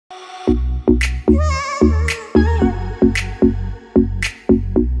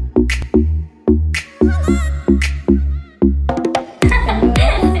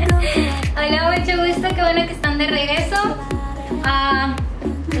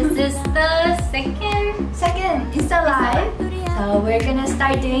we're gonna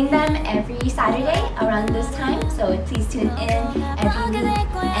start doing them every Saturday around this time, so please tune in every week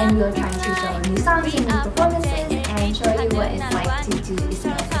and we'll try to show new songs and new performances and show you what it's like to do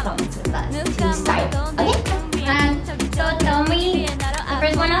ISKA performance with us to start. Okay? So tell me the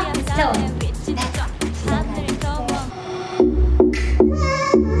first one up. So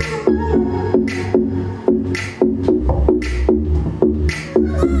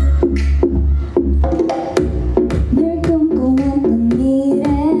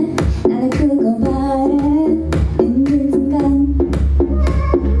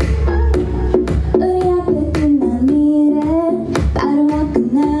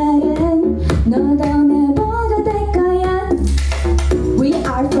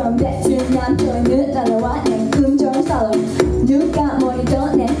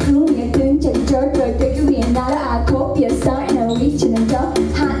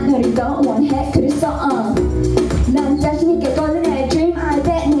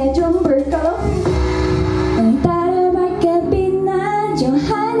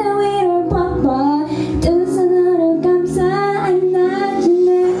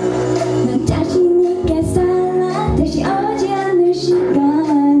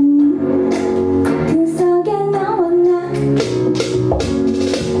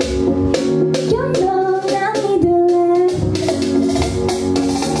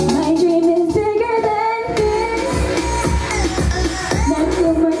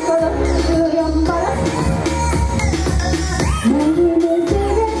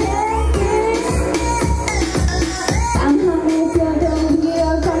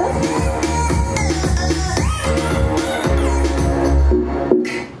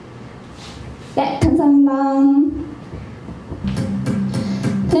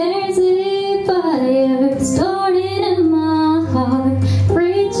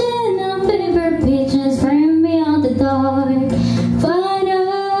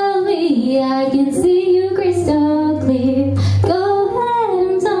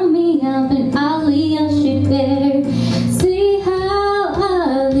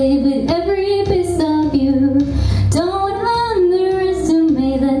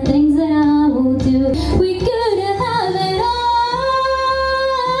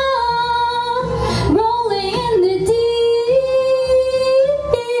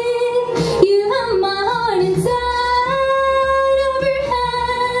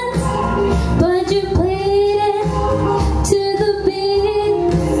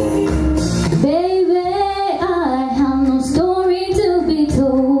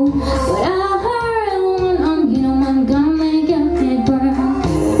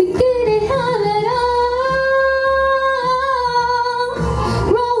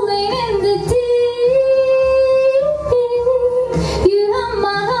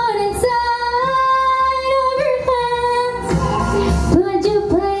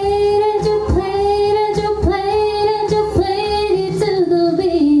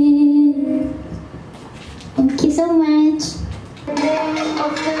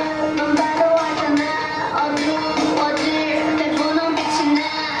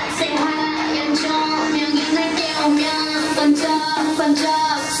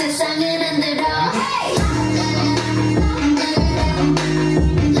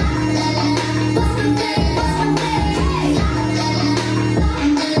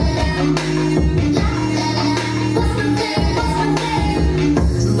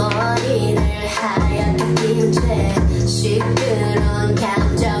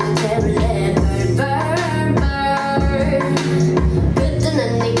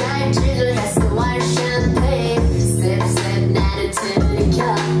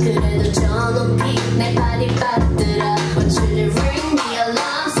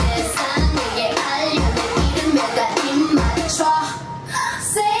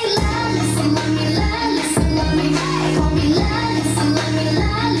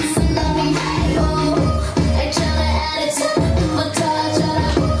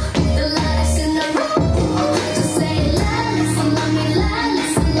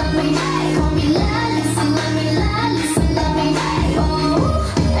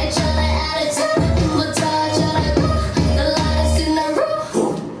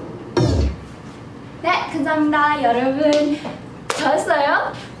감사합니다 여러분.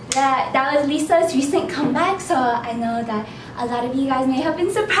 좋았어요? That was Lisa's recent comeback, so I know that a lot of you guys may have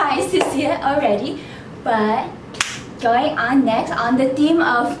been surprised to see it already. But going on next, on the theme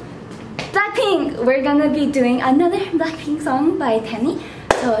of Blackpink, we're gonna be doing another Blackpink song by Taenee,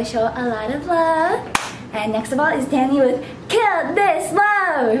 so show a lot of love. And next of all is Taenee with Kill This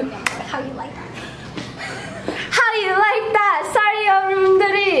Love. How you like that? How you like that? Sorry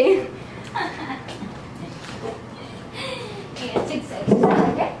여러분들이.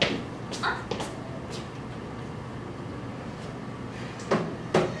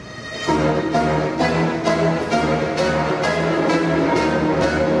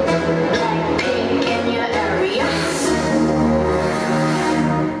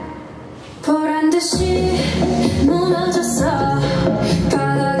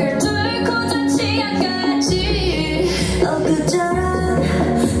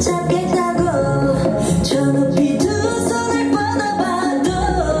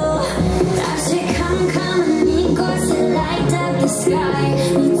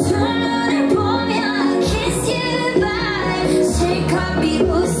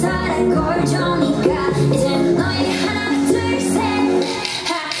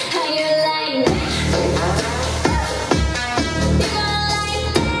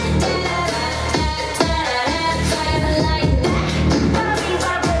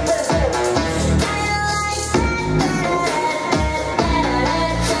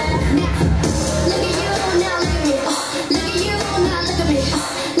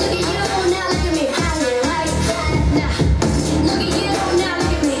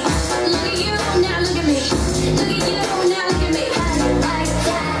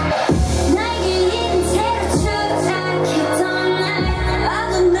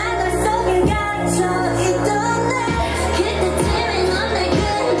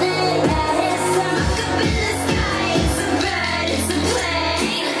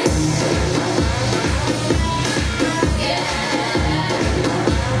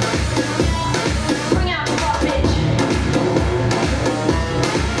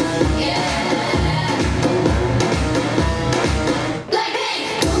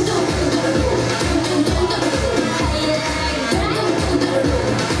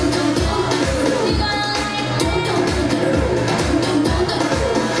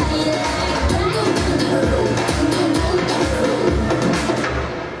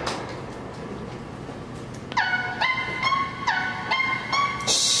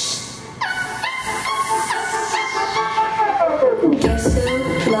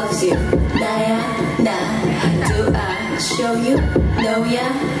 promise you 나야 나 Do I show you? No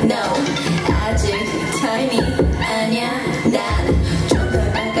yeah no 아직 timing 아니야 난 좀 더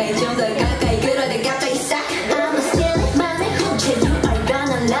가까이 그러다 갑자기 싹 I'm a stealing 맘에 훔쳐 You are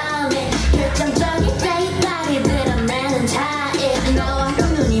gonna love me 결정적인 데이터를 드러내는 타입 너와 두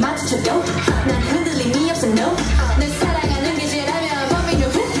눈이 마주쳐도 난 흔들림이 없어 no 널 사랑하는 게 죄라면 범인 you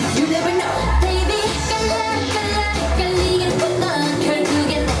You never know Baby 깔리게 된 넌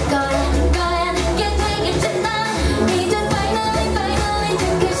결국엔 내 거야 내게 되겠잖아 이제 finally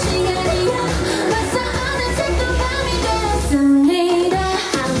그 시간이야 벌써 어느새 또 밤이 되었습니다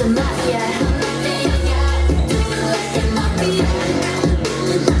I'm the mafia Do like the mafia I'm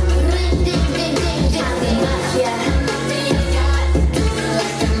the mafia Do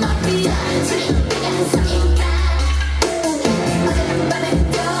like the mafia 어젯밤에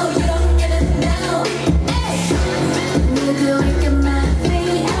또 You don't even know 누구일까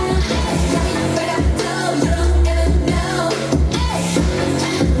mafia 빨갛도 You don't even know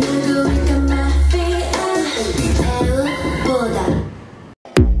누구일까 mafia 배우보다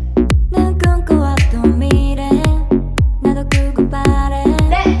난 꿈꿔왔던 미래 나도 그걸 바래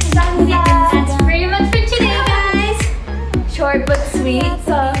That's pretty much for today, guys. Short but sweet.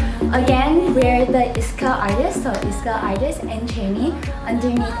 So again, we're the ISKA artists, so ISKA artists and trainee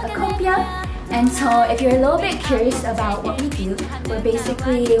underneath Acopia. And so if you're a little bit curious about what we do, we're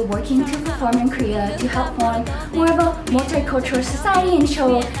basically working to perform in Korea to help form more of a multicultural society and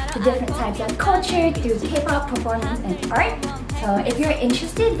show the different types of culture through K-pop performance and art. So if you're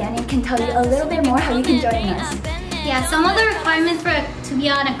interested, Daniel can tell you a little bit more how you can join us. Yeah, some of the requirements to be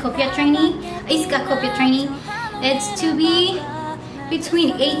on Acopia trainee, ISKA Acopia trainee, it's to be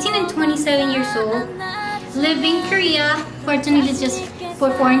between 18 and 27 years old, live in Korea. Fortunately, just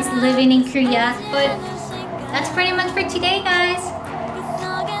for foreigners living in Korea. But that's pretty much for today, guys.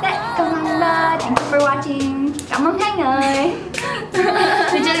 네, 감사합니다. Thank you for watching. Cảm ơn hai người.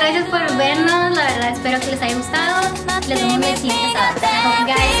 Muchas gracias por vernos. La verdad, espero que les haya gustado. Les vemos en el siguiente sábado. I hope you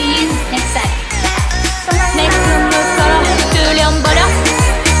guys see you next time. Next